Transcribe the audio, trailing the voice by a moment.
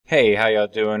Hey, how y'all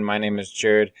doing? My name is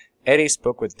Jared. Eddie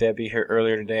spoke with Debbie here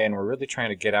earlier today, and we're really trying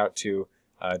to get out to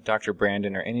Dr.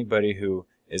 Brandon or anybody who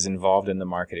is involved in the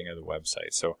marketing of the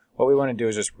website. So what we want to do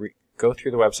is just go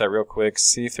through the website real quick,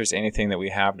 see if there's anything that we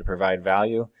have to provide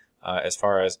value as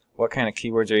far as what kind of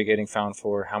keywords are you getting found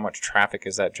for, how much traffic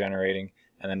is that generating,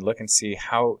 and then look and see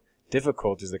how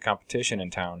difficult is the competition in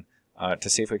town to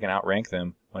see if we can outrank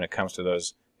them when it comes to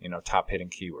those top hitting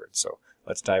keywords. So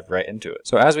let's dive right into it.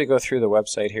 So as we go through the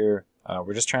website here,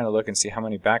 we're just trying to look and see how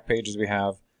many back pages we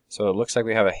have. So it looks like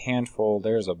we have a handful.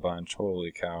 There's a bunch.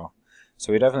 Holy cow.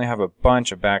 So we definitely have a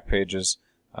bunch of back pages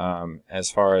as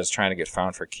far as trying to get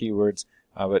found for keywords.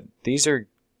 But these are,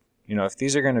 if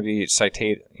these are going to be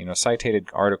cited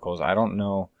articles, I don't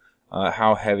know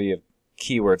how heavy of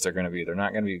keywords they're going to be. They're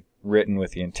not going to be written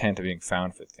with the intent of being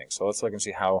found for things. So let's look and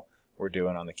see how we're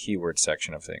doing on the keyword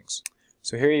section of things.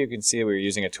 So here you can see we're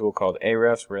using a tool called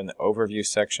Ahrefs. We're in the overview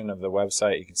section of the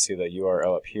website. You can see the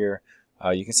URL up here.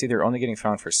 You can see they're only getting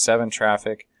found for 7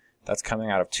 traffic. That's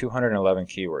coming out of 211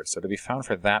 keywords. So to be found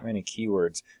for that many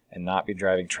keywords and not be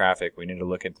driving traffic, we need to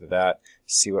look into that,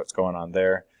 see what's going on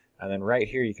there. And then right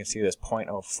here you can see this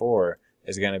 0.04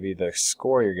 is going to be the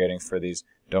score you're getting for these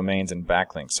domains and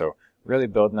backlinks. So really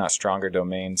building out stronger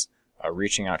domains,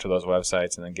 reaching out to those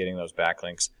websites, and then getting those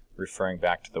backlinks referring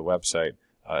back to the website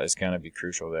is going to be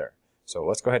crucial there. So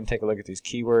let's go ahead and take a look at these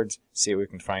keywords, see if we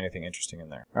can find anything interesting in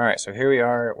there. Alright, so here we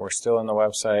are. We're still in the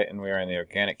website and we are in the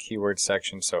organic keywords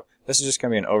section. So this is just going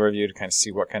to be an overview to kind of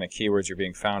see what kind of keywords you're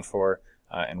being found for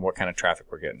and what kind of traffic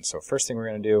we're getting. So first thing we're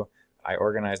going to do, I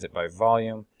organized it by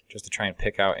volume just to try and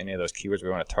pick out any of those keywords we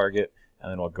want to target, and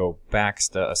then we'll go back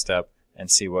a step and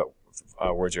see what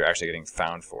words you're actually getting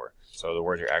found for. So the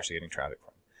words you're actually getting traffic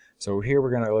from. So here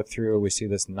we're going to look through, we see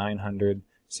this 900.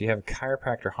 So you have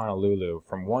Chiropractor Honolulu.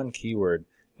 From one keyword,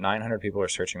 900 people are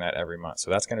searching that every month.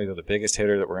 So that's going to be the biggest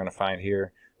hitter that we're going to find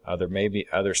here. There may be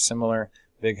other similar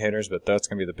big hitters, but that's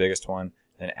going to be the biggest one.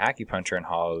 Then acupuncture in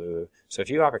Honolulu. So if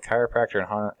you have a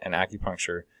chiropractor and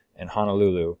acupuncture in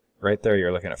Honolulu, right there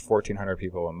you're looking at 1,400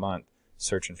 people a month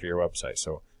searching for your website.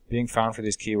 So being found for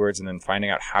these keywords and then finding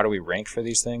out how do we rank for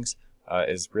these things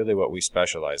is really what we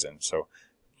specialize in. So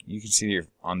you can see you're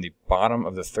on the bottom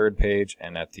of the 3rd page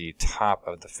and at the top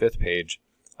of the 5th page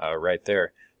right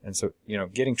there. And so,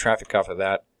 getting traffic off of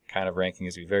that kind of ranking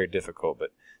is very difficult. But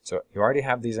so you already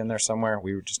have these in there somewhere.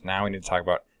 We need to talk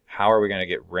about how are we going to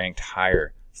get ranked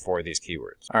higher for these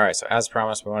keywords. All right, so as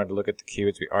promised, we wanted to look at the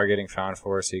keywords we are getting found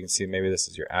for. So you can see maybe this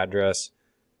is your address.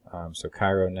 So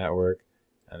Chiro Network.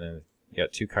 And then you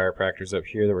got 2 chiropractors up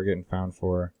here that we're getting found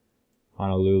for.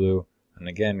 Honolulu. And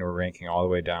again, we're ranking all the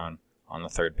way down on the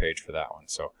 3rd page for that one.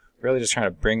 So really just trying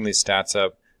to bring these stats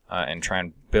up and try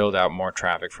and build out more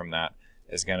traffic from that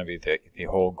is going to be the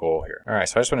whole goal here. Alright,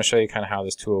 so I just want to show you kind of how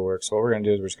this tool works. So what we're going to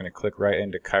do is we're just going to click right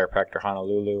into Chiropractor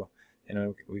Honolulu,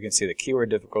 and we can see the keyword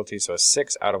difficulty, so a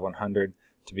 6 out of 100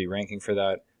 to be ranking for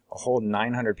that. A whole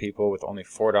 900 people with only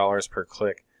 $4 per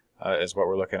click is what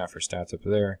we're looking at for stats up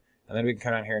there. And then we can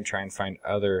come down here and try and find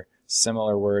other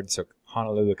similar words, so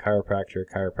Honolulu Chiropractor,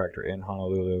 Chiropractor in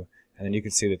Honolulu. And then you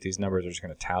can see that these numbers are just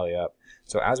going to tally up.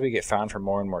 So as we get found for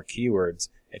more and more keywords,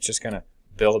 it's just going to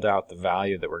build out the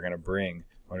value that we're going to bring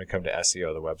when we come to SEO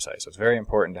of the website. So it's very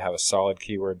important to have a solid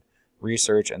keyword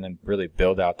research and then really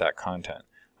build out that content.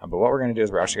 But what we're going to do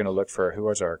is we're actually going to look for who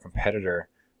is our competitor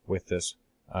with this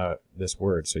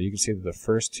word. So you can see that the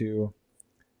first 2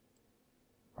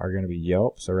 are going to be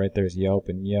Yelp. So right there's Yelp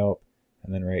and Yelp.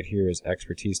 And then right here is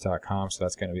expertise.com. So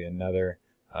that's going to be another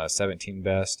 17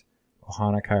 best.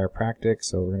 Ohana Chiropractic,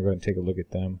 so we're going to go ahead and take a look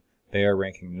at them. They are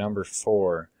ranking number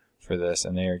 4 for this,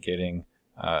 and they are getting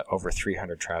over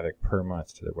 300 traffic per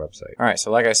month to their website. Alright,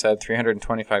 so like I said,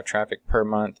 325 traffic per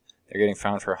month. They're getting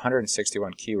found for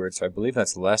 161 keywords, so I believe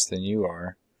that's less than you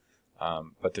are,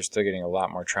 but they're still getting a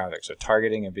lot more traffic. So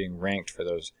targeting and being ranked for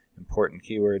those important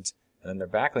keywords. And then their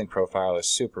backlink profile is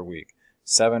super weak.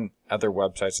 7 other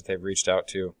websites that they've reached out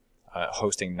to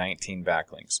hosting 19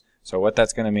 backlinks. So what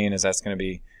that's going to mean is that's going to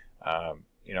be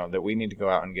that we need to go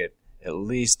out and get at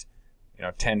least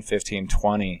 10, 15,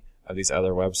 20 of these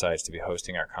other websites to be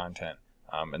hosting our content,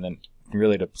 and then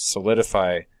really to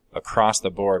solidify across the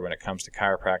board when it comes to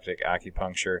chiropractic,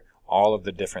 acupuncture, all of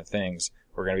the different things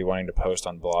we're going to be wanting to post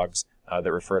on blogs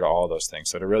that refer to all of those things.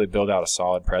 So to really build out a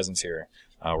solid presence here,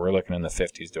 we're looking in the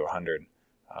 50s to 100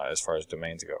 as far as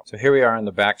domains go. So here we are on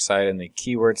the back side in the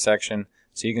keyword section.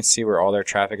 So you can see where all their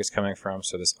traffic is coming from.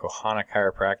 So this Ohana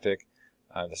Chiropractic,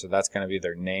 so that's going to be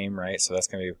their name, right? So that's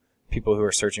going to be people who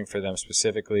are searching for them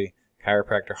specifically.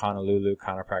 Chiropractor Honolulu,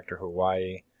 Chiropractor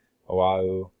Hawaii,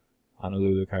 Oahu,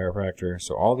 Honolulu Chiropractor.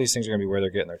 So all these things are going to be where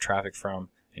they're getting their traffic from.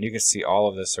 and you can see all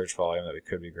of this search volume that we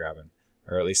could be grabbing,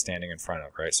 or at least standing in front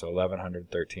of, right? So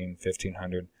 1100, 13,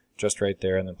 1500, just right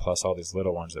there, and then plus all these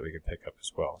little ones that we could pick up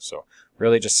as well. So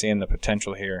really just seeing the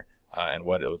potential here and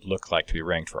what it would look like to be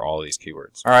ranked for all of these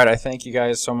keywords. All right, I thank you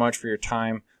guys so much for your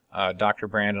time. Dr.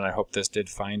 Brandon, I hope this did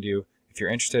find you. If you're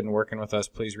interested in working with us,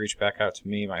 please reach back out to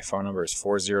me. My phone number is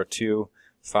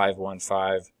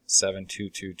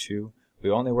 402-515-7222. We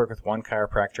only work with one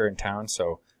chiropractor in town,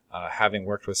 so having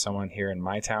worked with someone here in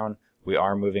my town, we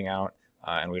are moving out,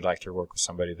 and we'd like to work with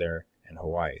somebody there in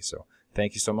Hawaii. So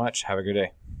thank you so much. Have a good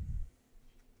day.